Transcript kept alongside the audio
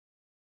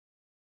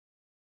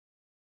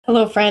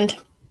Hello, friend.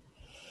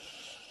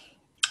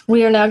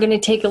 We are now going to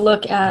take a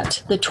look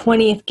at the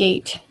 20th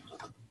gate.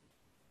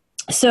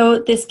 So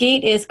this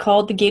gate is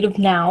called the Gate of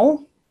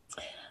Now,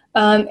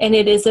 and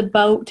it is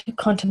about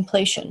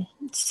contemplation.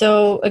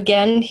 So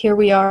again, here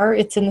we are.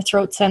 It's in the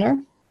throat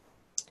center.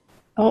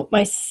 Oh,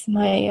 my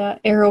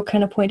arrow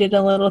kind of pointed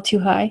a little too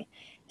high.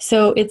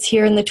 So it's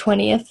here in the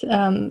 20th.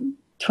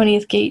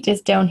 20th gate is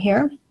down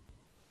here.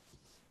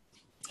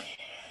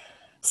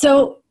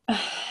 So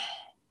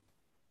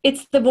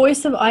it's the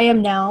voice of I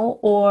am now,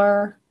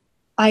 or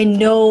I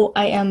know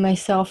I am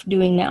myself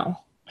doing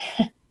now.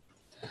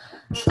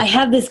 I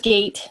have this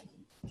gate.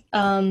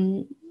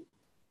 It's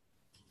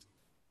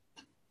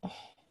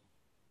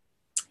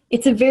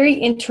a very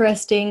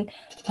interesting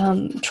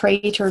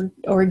trait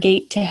or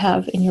gate to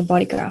have in your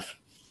body graph.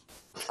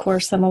 Of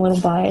course, I'm a little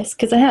biased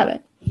because I have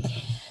it.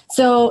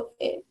 So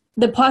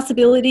the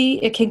possibility,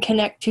 it can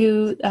connect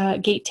to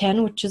gate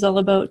 10, which is all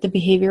about the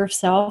behavior of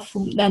self,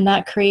 and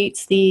that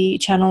creates the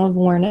channel of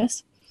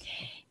awareness.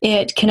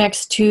 It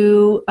connects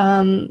to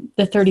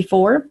the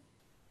 34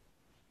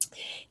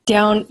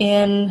 down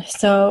in,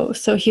 so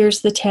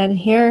here's the 10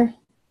 here.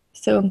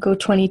 So go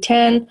 20,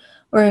 10,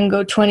 or I can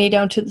go 20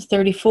 down to the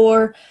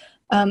 34,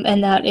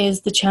 and that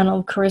is the channel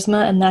of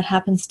charisma, and that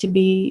happens to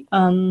be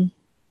how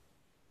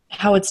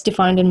it's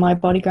defined in my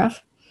body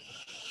graph.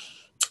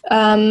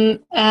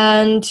 And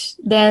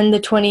then the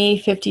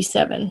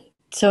 2057,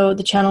 so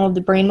the channel of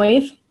the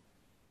brainwave.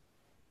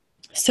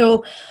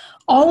 So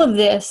all of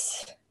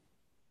this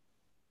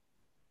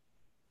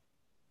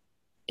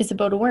is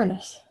about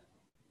awareness,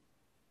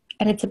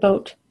 and it's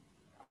about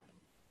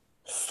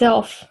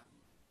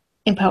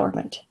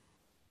self-empowerment.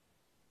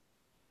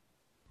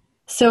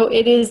 So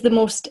it is the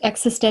most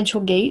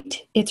existential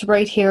gate. It's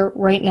right here,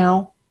 right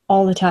now,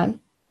 all the time.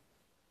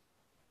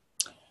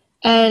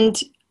 And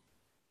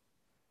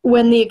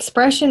when the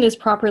expression is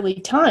properly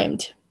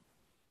timed,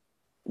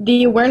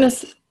 the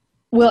awareness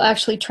will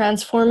actually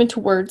transform into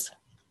words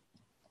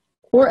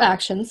or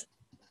actions,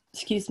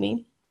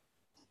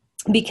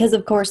 because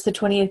of course the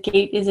 20th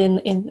gate is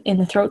in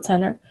the throat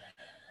center,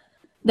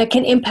 that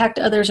can impact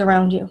others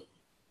around you.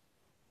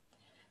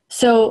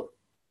 So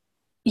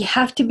you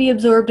have to be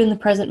absorbed in the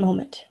present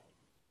moment.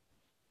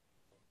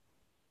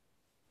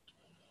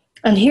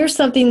 And here's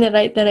something that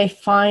I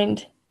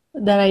find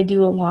that I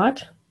do a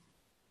lot.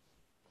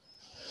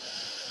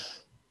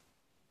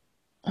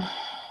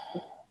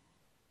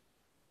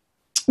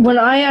 When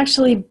I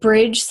actually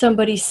bridge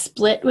somebody's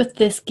split with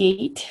this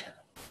gate,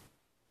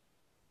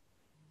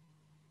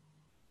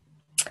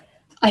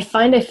 I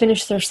find I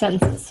finish their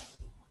sentences.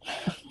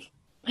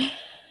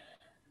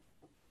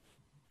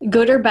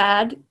 Good or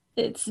bad,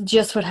 it's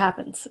just what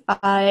happens.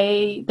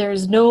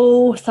 There's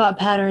no thought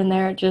pattern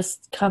there. It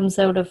just comes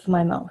out of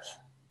my mouth.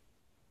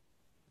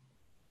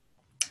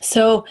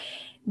 So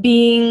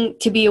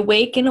to be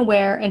awake and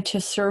aware and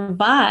to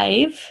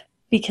survive,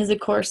 because of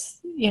course,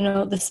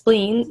 the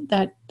spleen,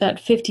 that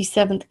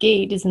 57th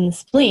gate is in the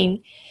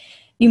spleen,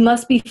 you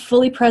must be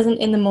fully present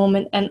in the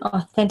moment and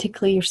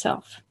authentically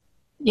yourself.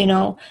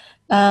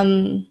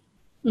 An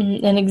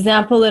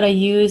example that I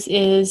use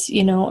is,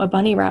 a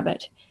bunny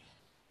rabbit.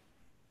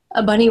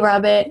 A bunny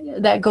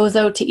rabbit that goes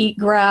out to eat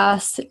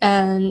grass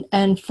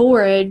and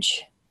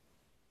forage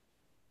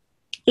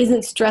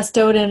isn't stressed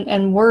out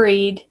and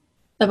worried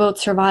about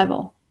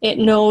survival. It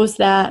knows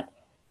that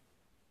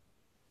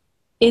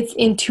its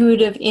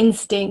intuitive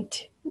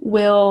instinct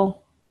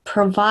will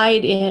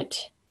provide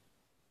it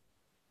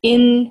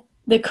in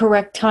the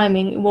correct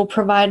timing. It will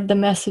provide the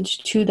message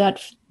to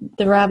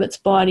the rabbit's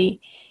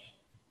body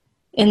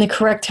in the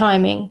correct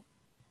timing,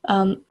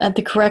 at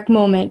the correct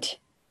moment,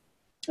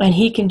 and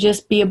he can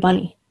just be a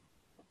bunny.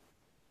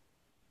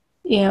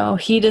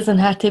 He doesn't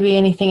have to be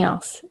anything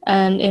else.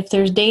 And if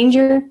there's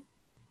danger,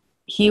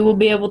 he will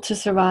be able to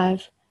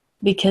survive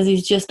because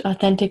he's just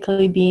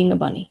authentically being a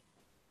bunny.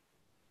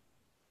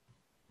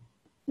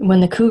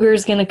 When the cougar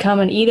is going to come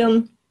and eat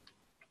him,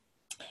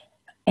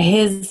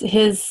 his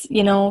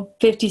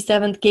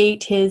 57th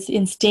gate, his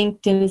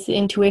instinct and his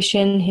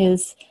intuition,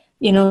 his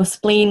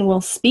spleen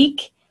will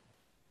speak,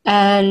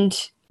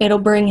 and it'll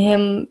bring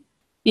him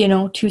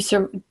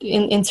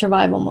in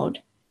survival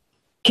mode,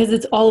 because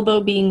it's all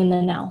about being in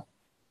the now.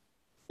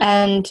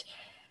 And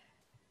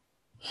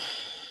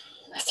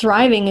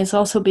thriving is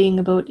also being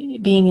about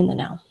being in the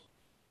now.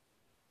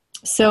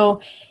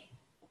 So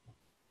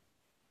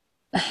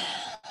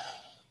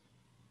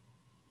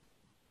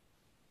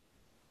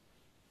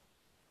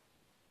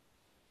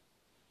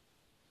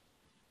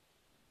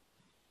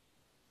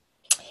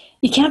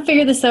you can't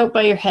figure this out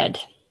by your head,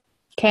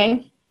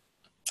 okay?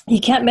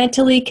 You can't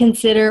mentally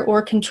consider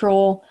or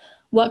control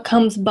what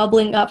comes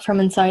bubbling up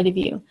from inside of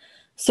you.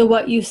 So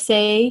what you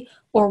say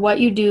or what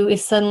you do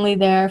is suddenly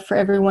there for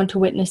everyone to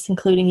witness,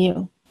 including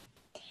you.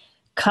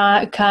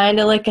 Kind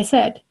of like I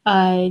said,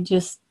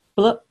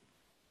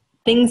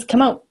 things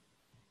come out.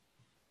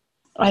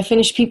 I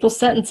finish people's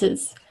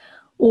sentences,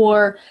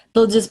 or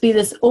there'll just be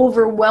this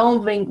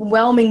overwhelming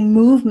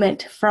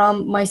movement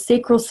from my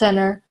sacral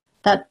center,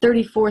 that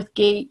 34th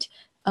gate,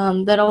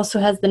 that also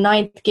has the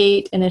 9th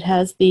gate, and it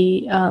has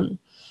the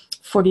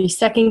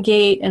 42nd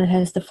gate, and it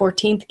has the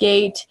 14th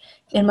gate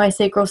in my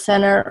sacral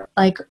center.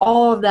 Like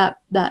all of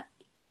that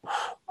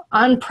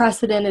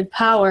unprecedented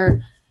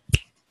power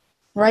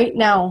right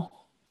now,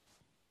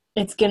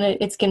 it's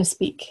gonna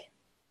speak.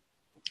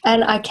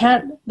 And I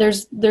can't,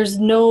 there's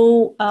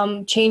no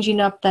changing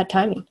up that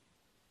timing.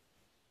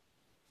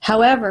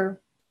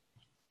 However,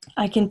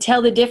 I can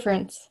tell the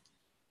difference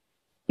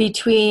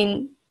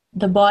between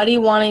the body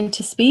wanting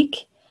to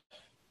speak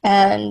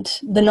and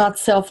the not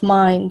self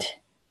mind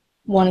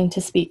wanting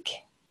to speak.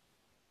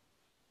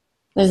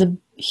 There's a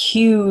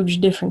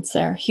huge difference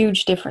there,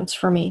 huge difference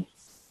for me.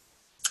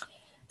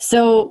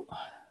 So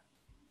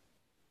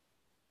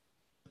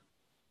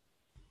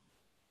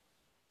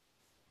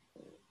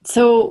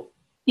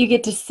you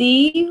get to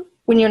see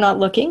when you're not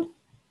looking,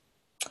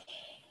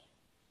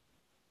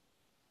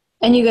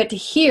 and you get to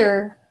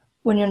hear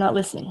when you're not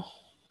listening.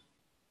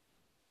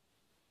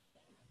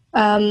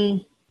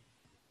 Of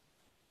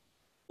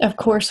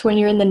course, when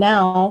you're in the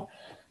now,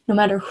 no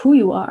matter who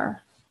you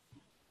are,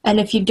 and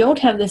if you don't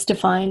have this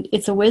defined,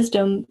 it's a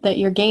wisdom that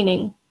you're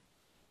gaining.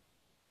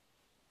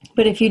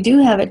 But if you do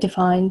have it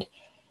defined,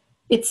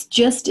 it's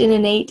just an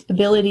innate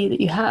ability that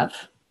you have.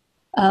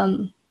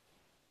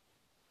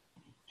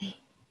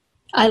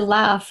 I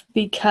laugh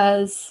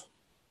because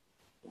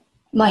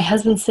my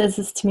husband says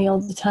this to me all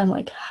the time,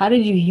 like, how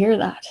did you hear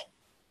that?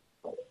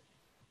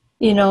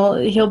 You know,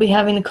 he'll be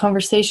having a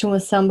conversation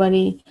with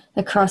somebody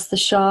across the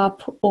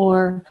shop,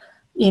 or,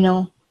 you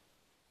know,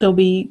 they'll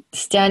be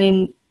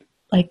standing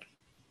like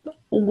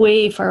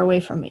way far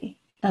away from me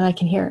and I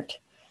can hear it.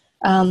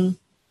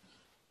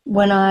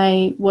 When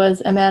I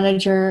was a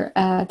manager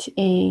at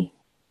a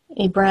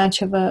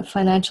branch of a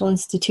financial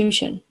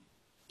institution,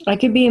 I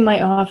could be in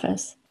my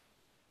office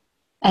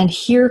and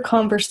hear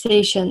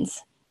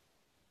conversations.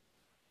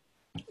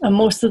 And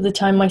most of the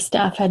time, my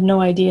staff had no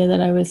idea that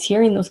I was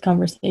hearing those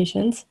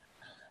conversations.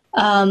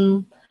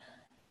 And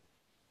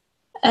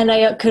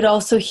I could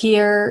also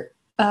hear,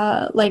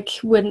 like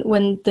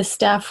when the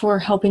staff were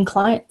helping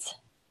clients,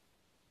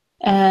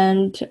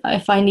 and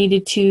if I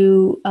needed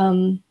to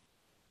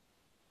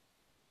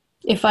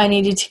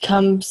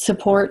come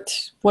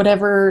support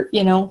whatever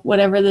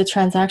the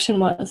transaction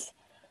was,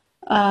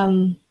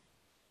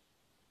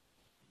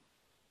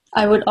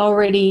 I would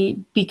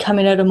already be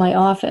coming out of my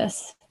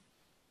office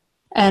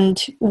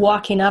and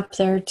walking up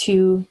there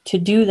to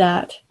do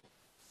that.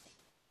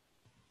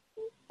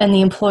 And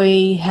the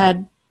employee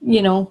hadn't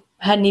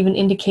even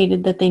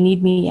indicated that they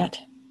need me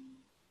yet.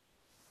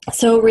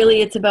 So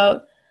really it's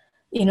about,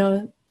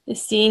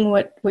 seeing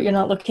what you're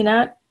not looking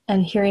at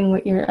and hearing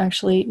what you're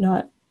actually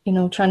not,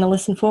 trying to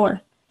listen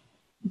for.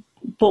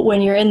 But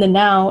when you're in the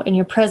now and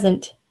you're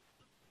present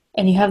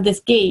and you have this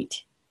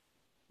gate,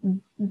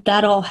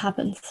 that all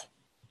happens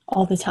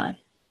all the time.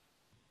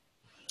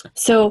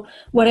 So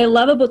what I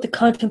love about the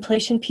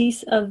contemplation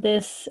piece of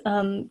this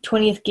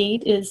 20th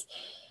gate is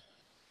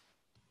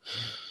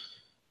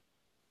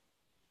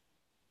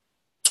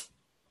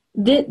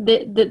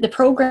the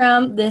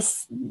program,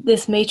 this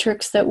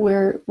matrix that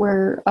we're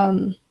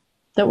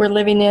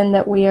living in,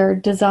 that we are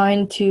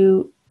designed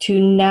to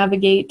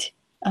navigate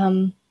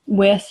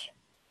with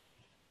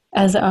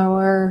as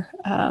our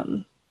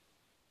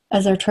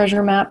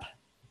treasure map.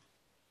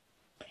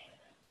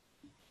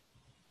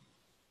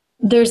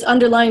 There's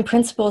underlying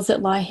principles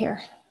that lie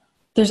here.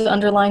 There's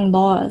underlying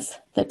laws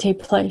that take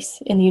place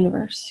in the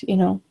universe.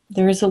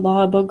 There is a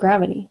law about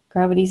gravity.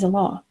 Gravity's a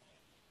law.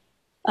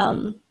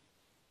 And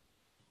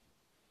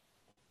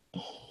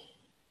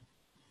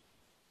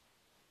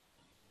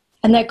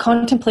that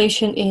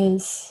contemplation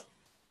is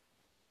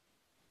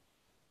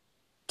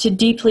to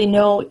deeply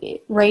know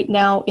right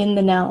now, in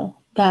the now,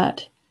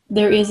 that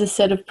there is a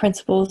set of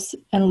principles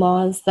and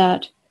laws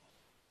that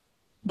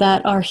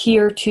are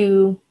here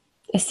to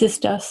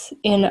assist us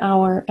in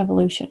our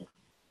evolution.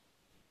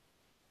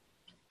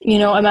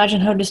 Imagine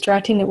how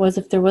distracting it was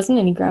if there wasn't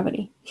any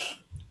gravity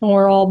and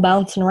we're all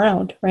bouncing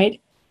around, right?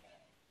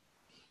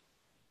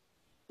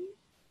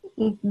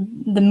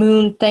 The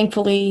moon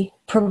thankfully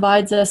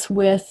provides us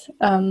with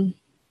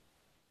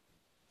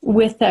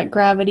that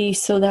gravity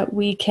so that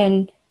we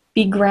can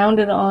be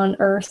grounded on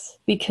Earth,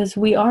 because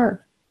we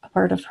are a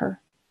part of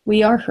her.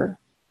 We are her.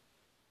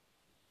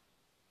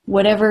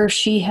 Whatever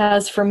she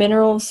has for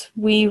minerals,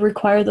 we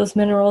require those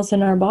minerals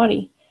in our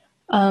body.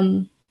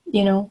 The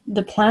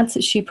plants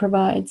that she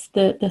provides,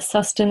 the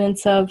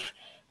sustenance of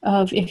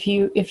if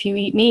you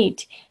eat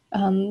meat,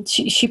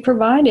 she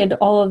provided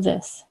all of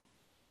this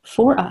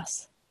for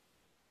us.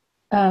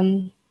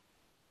 And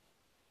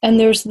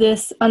there's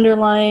this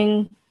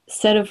underlying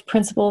set of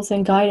principles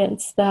and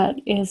guidance that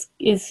is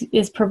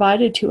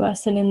provided to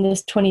us. And in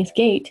this 20th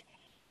gate,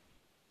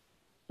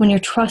 when you're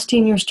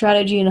trusting your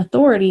strategy and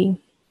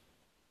authority,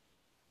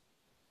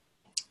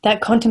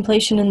 that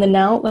contemplation in the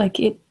now, like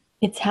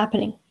it's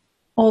happening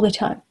all the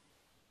time.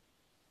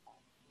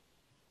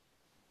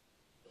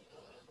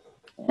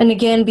 And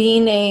again,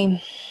 being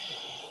a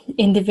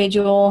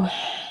individual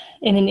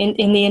in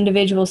the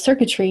individual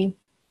circuitry,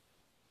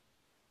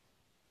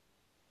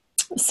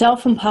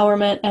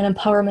 self-empowerment and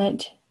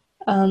empowerment.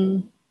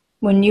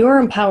 When you're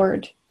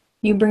empowered,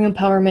 you bring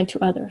empowerment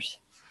to others.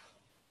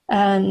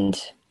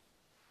 And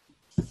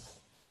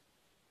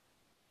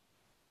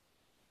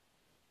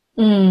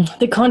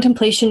the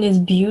contemplation is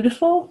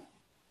beautiful,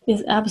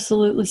 is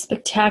absolutely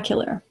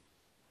spectacular.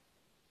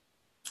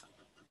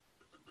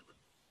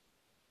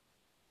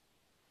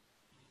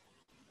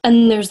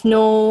 And there's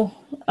no,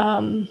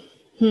 and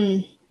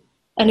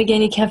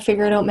again, you can't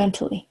figure it out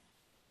mentally,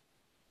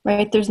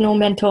 right? There's no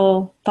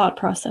mental thought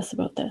process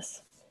about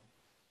this.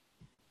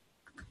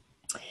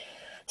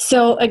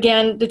 So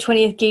again, the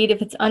 20th gate,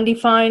 if it's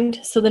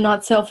undefined, so the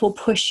not self will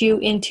push you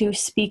into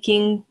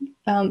speaking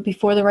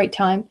before the right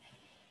time.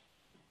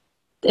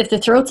 If the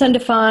throat's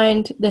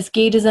undefined, this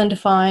gate is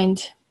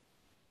undefined,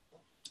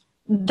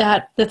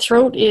 that the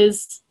throat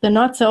is, the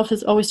not self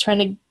is always trying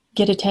to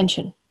get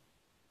attention.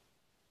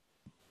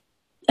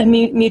 A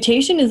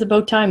mutation is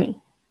about timing.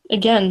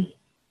 Again,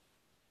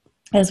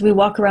 as we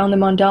walk around the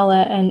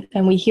mandala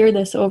and we hear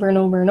this over and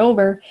over and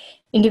over,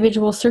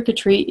 individual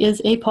circuitry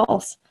is a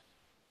pulse.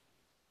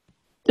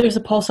 There's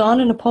a pulse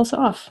on and a pulse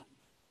off.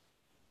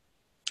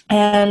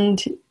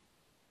 And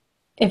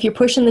if you're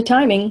pushing the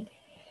timing,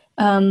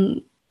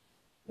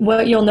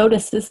 what you'll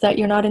notice is that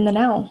you're not in the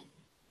now.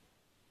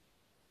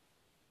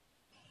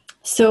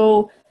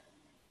 So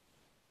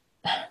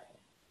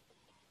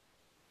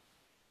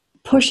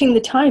pushing the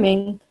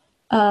timing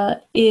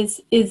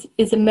is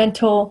a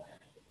mental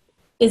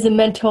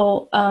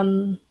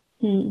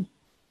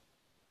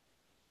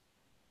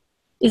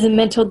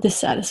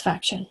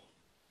dissatisfaction,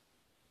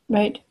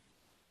 right?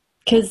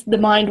 Because the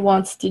mind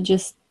wants to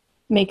just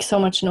make so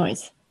much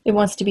noise. It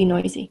wants to be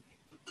noisy.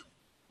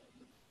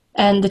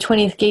 And the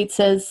 20th gate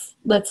says,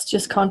 let's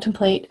just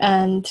contemplate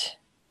and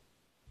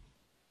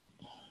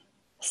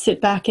sit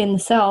back in the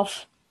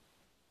self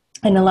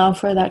and allow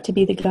for that to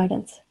be the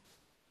guidance.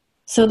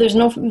 So there's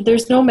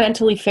no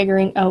mentally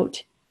figuring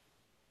out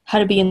how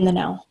to be in the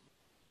now.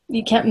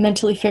 You can't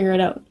mentally figure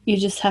it out. You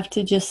just have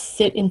to just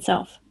sit in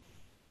self.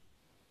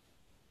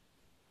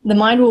 The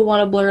mind will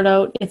want to blurt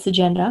out its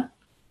agenda,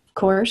 of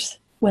course,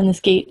 when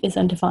this gate is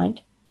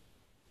undefined.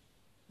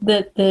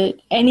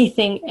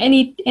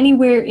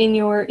 Anywhere in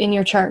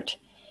your chart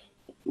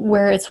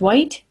where it's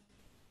white,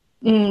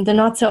 the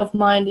not self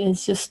mind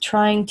is just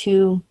trying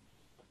to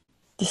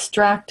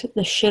distract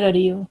the shit out of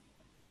you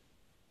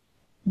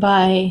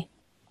by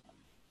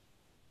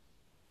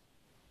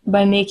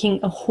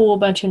making a whole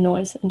bunch of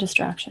noise and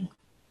distraction.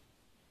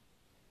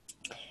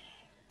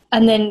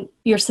 And then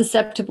you're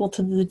susceptible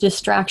to the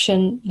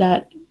distraction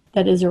that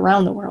is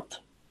around the world,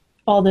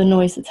 all the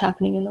noise that's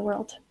happening in the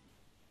world.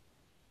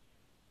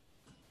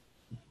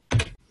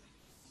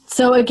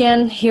 So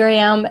again, here I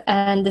am,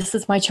 and this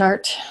is my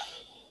chart.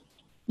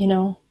 You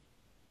know,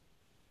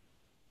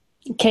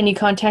 can you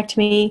contact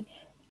me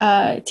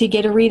to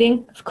get a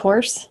reading? Of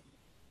course.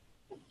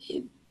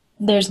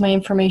 There's my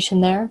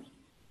information there.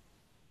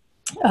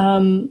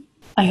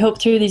 I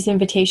hope through these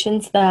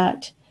invitations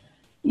that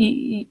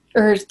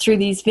or through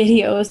these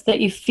videos that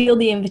you feel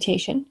the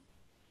invitation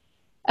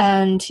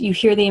and you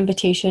hear the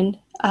invitation.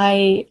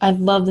 I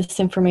love this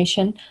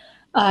information.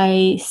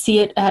 I see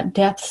it at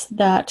depths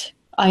that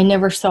I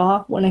never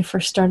saw when I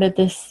first started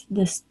this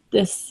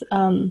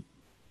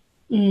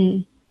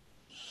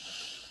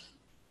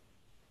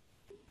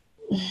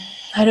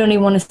I don't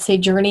even want to say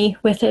journey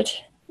with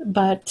it,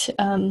 but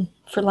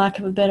for lack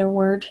of a better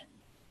word,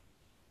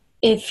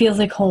 it feels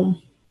like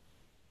home.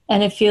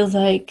 And it feels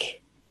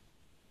like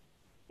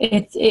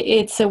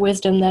it's a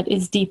wisdom that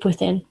is deep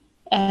within.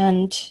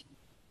 And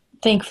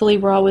thankfully,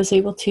 we're always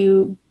able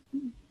to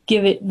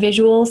give it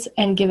visuals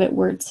and give it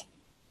words.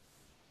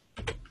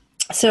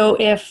 So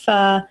if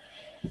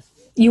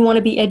you want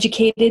to be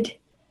educated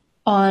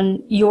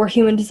on your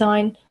human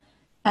design,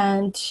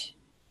 and,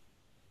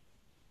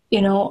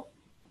 you know,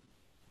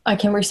 I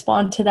can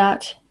respond to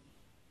that,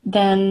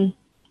 then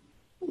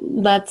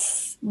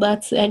let's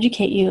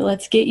educate you.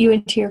 Let's get you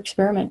into your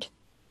experiment.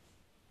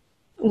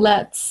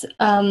 Let's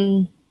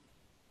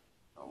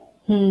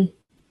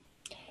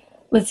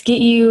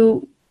get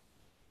you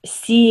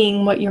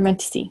seeing what you're meant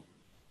to see.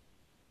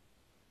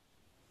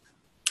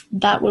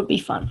 That would be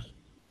fun.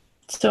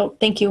 So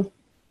thank you.